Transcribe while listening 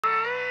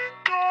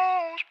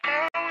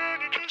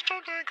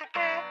don't think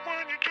about,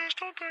 when you just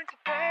don't think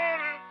about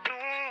it, no.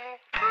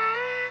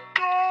 Pain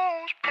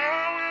goes by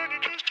when you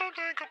just don't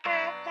think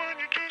about, when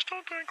you just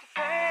don't think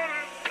about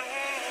it,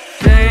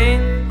 no.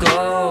 Pain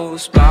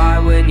goes by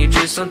when you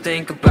just don't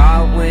think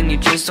about, when you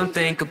just don't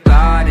think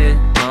about it,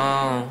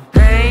 no.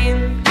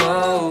 Pain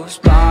goes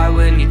by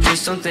when you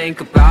just don't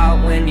think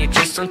about, when you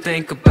just don't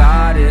think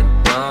about it,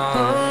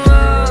 no.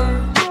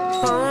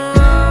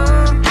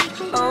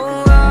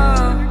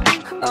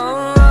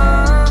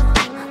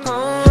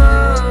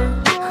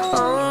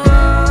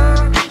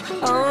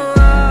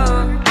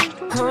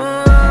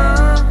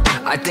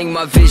 I think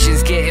my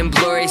vision's getting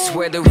blurry,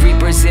 swear the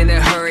Reaper's in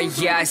a hurry.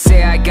 Yeah, I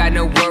say I got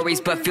no worries,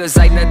 but feels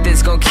like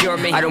nothing's gonna cure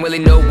me. I don't really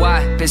know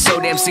why, been so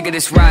damn sick of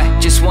this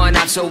ride. Just one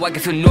off so I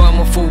can feel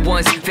normal for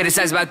once.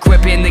 Fantasize about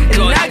gripping the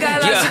gun. And I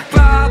got lots of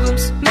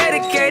problems,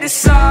 medicated to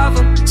solve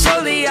them.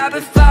 Slowly I've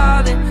been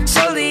falling,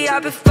 slowly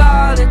I've been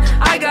falling.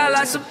 I got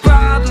lots of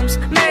problems,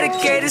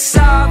 medicated to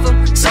solve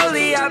them.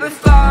 Slowly I've been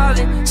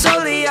falling,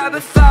 slowly I've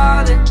been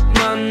falling.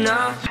 No,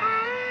 no.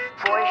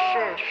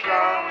 Voices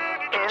loud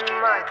in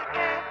my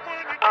head,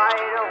 I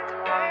don't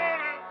want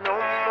no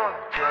more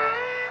pain.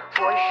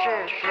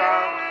 Voices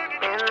loud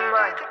in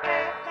my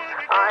head,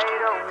 I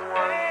don't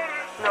want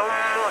no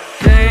more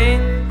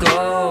pain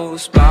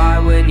goes by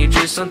when you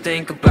just don't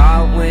think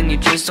about, when you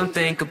just don't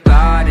think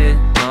about it,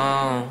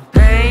 no.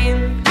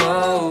 Pain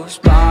goes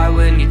by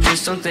when you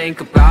just don't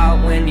think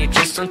about, when you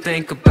just don't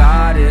think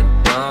about it,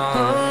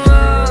 no.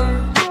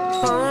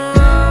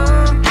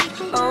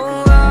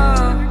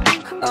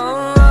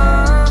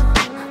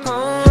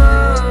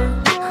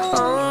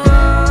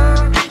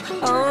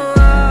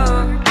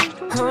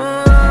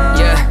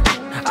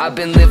 I've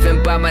been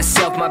living by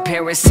myself, my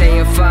parents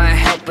saying find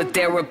help, but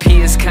therapy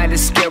is kinda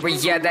scary,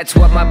 yeah, that's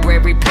what my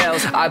brain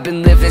repels. I've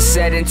been living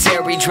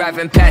sedentary,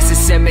 driving past the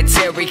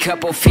cemetery,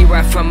 couple feet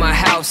right from my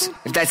house.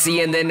 If that's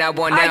the end, then I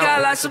want out. I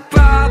got lots of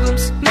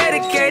problems,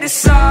 medicated to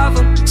solve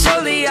them.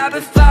 Slowly I've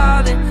been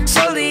falling,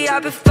 slowly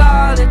I've been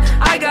falling.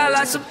 I got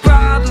lots of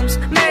problems,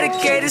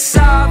 medicated to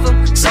solve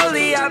them.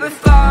 Slowly I've been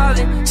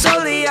falling,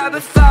 slowly I've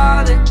been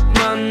falling.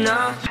 No,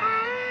 no.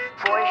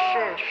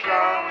 voices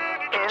loud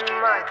in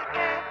my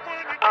head,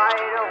 I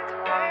don't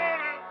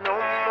want no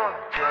more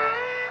pain.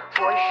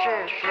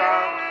 Voices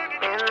loud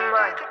in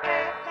my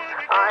head,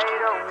 I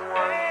don't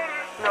want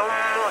no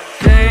more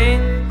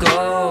pain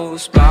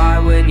goes by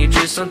when you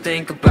just don't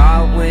think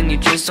about, when you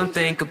just don't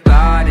think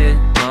about it,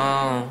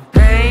 no.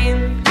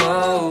 Pain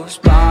goes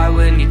by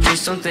when you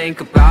just don't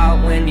think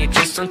about, when you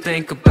just don't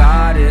think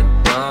about it,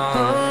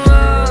 no.